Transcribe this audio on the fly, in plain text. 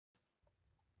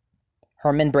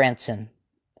Herman Branson,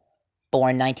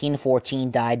 born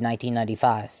 1914, died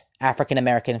 1995,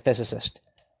 African-American physicist.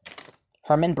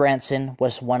 Herman Branson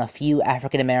was one of few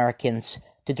African Americans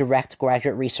to direct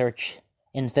graduate research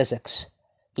in physics.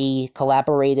 He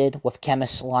collaborated with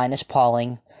chemist Linus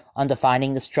Pauling on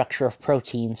defining the structure of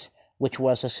proteins, which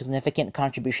was a significant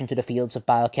contribution to the fields of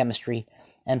biochemistry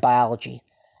and biology.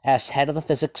 As head of the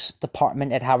physics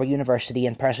department at Howard University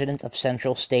and president of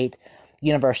Central State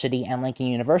University and Lincoln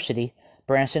University,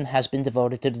 Branson has been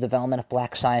devoted to the development of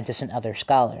black scientists and other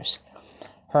scholars.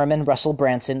 Herman Russell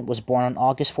Branson was born on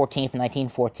August 14,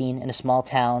 1914, in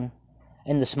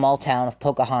the small town of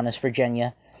Pocahontas,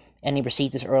 Virginia, and he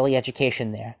received his early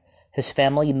education there. His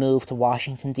family moved to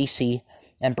Washington, D.C.,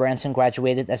 and Branson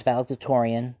graduated as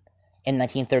valedictorian in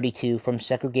 1932 from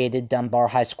segregated Dunbar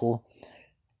High School,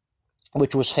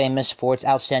 which was famous for its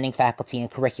outstanding faculty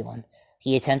and curriculum.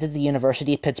 He attended the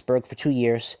University of Pittsburgh for 2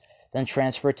 years, then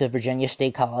transferred to Virginia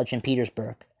State College in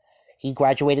Petersburg. He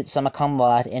graduated summa cum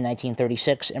laude in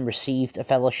 1936 and received a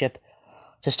fellowship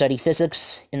to study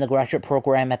physics in the graduate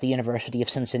program at the University of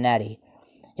Cincinnati.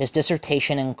 His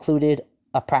dissertation included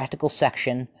a practical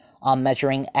section on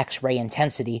measuring X-ray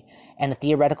intensity and a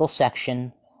theoretical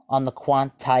section on the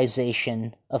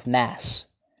quantization of mass.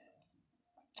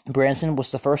 Branson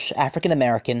was the first African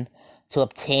American to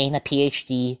obtain a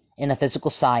PhD in physical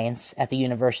science at the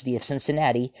University of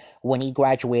Cincinnati when he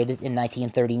graduated in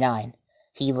 1939.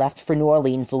 He left for New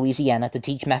Orleans, Louisiana to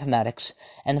teach mathematics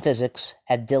and physics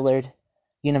at Dillard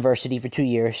University for 2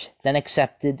 years, then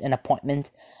accepted an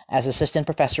appointment as assistant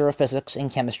professor of physics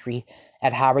and chemistry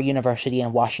at Howard University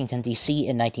in Washington, D.C.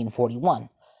 in 1941.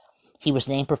 He was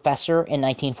named professor in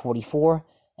 1944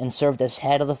 and served as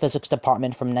head of the physics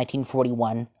department from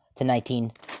 1941 to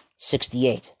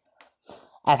 1968.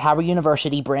 At Howard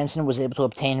University, Branson was able to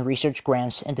obtain research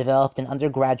grants and develop an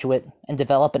undergraduate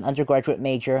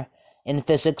major in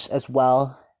physics as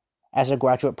well as a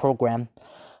graduate program,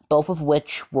 both of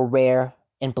which were rare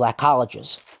in black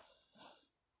colleges.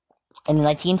 In the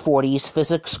 1940s,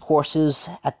 physics courses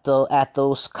at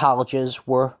those colleges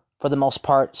were, for the most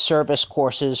part, service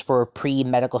courses for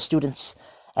pre-medical students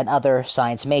and other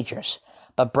science majors,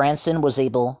 but Branson was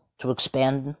able to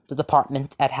expand the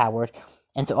department at Howard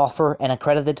and to offer an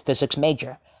accredited physics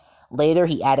major. Later,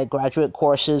 he added graduate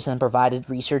courses and provided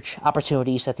research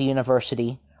opportunities at the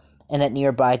university and at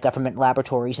nearby government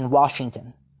laboratories in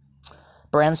Washington.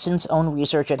 Branson's own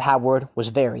research at Howard was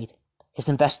varied.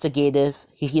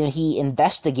 He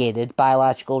investigated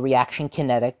biological reaction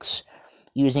kinetics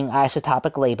using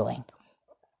isotopic labeling.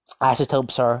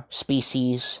 Isotopes are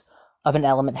species of an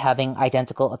element having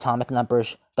identical atomic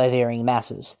numbers by varying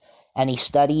masses, and he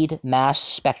studied mass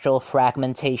spectral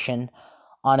fragmentation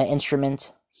on an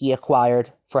instrument he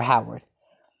acquired for Howard.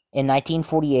 In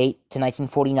 1948 to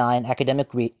 1949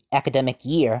 academic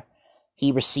year,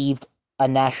 he received a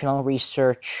National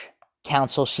Research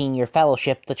Council Senior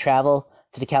Fellowship to travel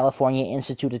to the California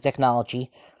Institute of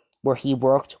Technology, where he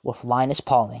worked with Linus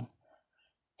Pauling.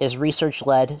 His research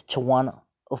led to one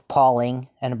of Pauling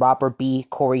and Robert B.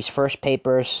 Corey's first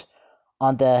papers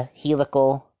on the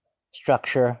helical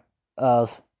structure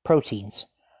of proteins,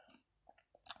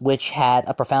 which had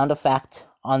a profound effect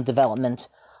on development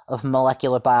of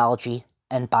molecular biology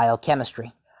and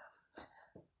biochemistry,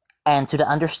 and to the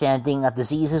understanding of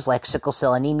diseases like sickle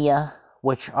cell anemia,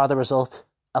 which are the result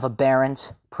of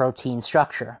aberrant protein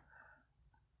structure.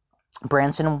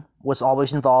 Branson was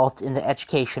always involved in the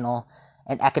educational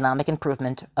and economic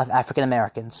improvement of African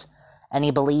Americans, and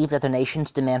he believed that the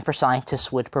nation's demand for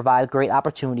scientists would provide great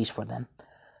opportunities for them.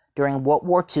 During World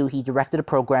War II, he directed a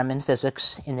program in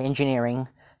physics in the Engineering,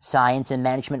 Science, and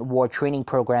Management War Training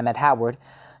Program at Howard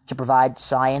to provide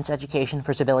science education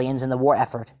for civilians in the war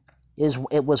effort.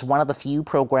 It was one of the few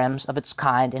programs of its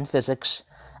kind in physics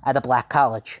at a black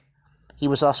college. He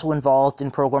was also involved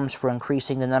in programs for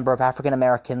increasing the number of African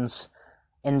Americans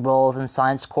enrolled in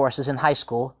science courses in high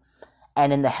school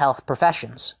and in the health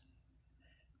professions.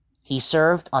 He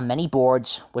served on many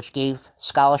boards which gave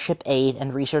scholarship aid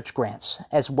and research grants,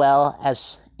 as well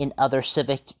as in other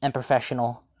civic and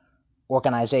professional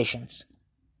organizations.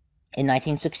 In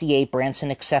 1968,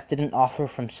 Branson accepted an offer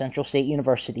from Central State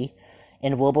University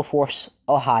in Wilberforce,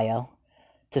 Ohio,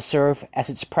 to serve as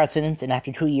its president, and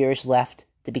after 2 years left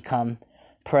to become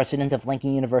president of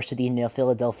Lincoln University near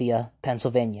Philadelphia,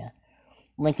 Pennsylvania.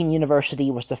 Lincoln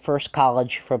University was the first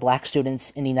college for black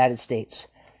students in the United States,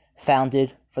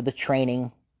 founded for the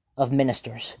training of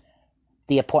ministers.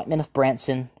 The appointment of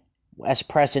Branson as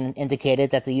president indicated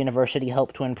that the university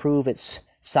hoped to improve its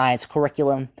science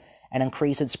curriculum and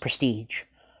increase its prestige.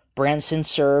 Branson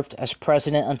served as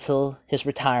president until his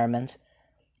retirement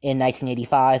in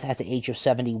 1985 at the age of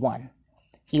 71.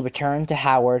 He returned to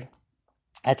Howard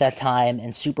at that time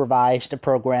and supervised a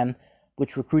program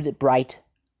which recruited bright,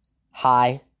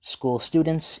 high school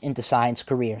students into science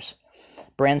careers.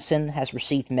 Branson has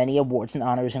received many awards and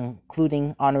honors,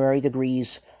 including honorary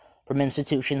degrees from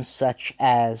institutions such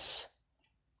as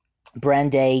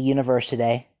Brandeis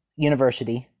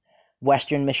University,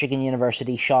 Western Michigan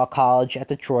University, Shaw College at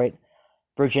Detroit,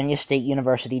 Virginia State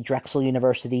University, Drexel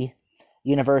University,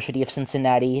 University of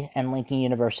Cincinnati, and Lincoln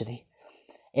University.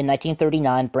 In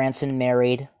 1939, Branson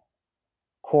married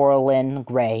Coraline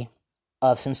Gray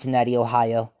of Cincinnati,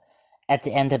 Ohio, at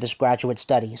the end of his graduate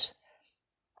studies.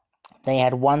 They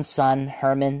had one son,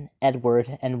 Herman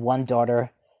Edward, and one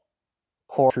daughter,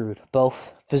 Gertrude,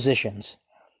 both physicians.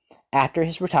 After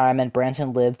his retirement,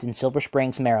 Branson lived in Silver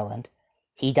Springs, Maryland.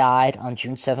 He died on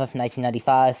June 7,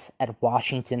 1995, at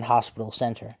Washington Hospital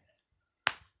Center.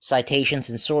 Citations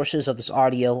and sources of this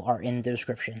audio are in the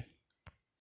description.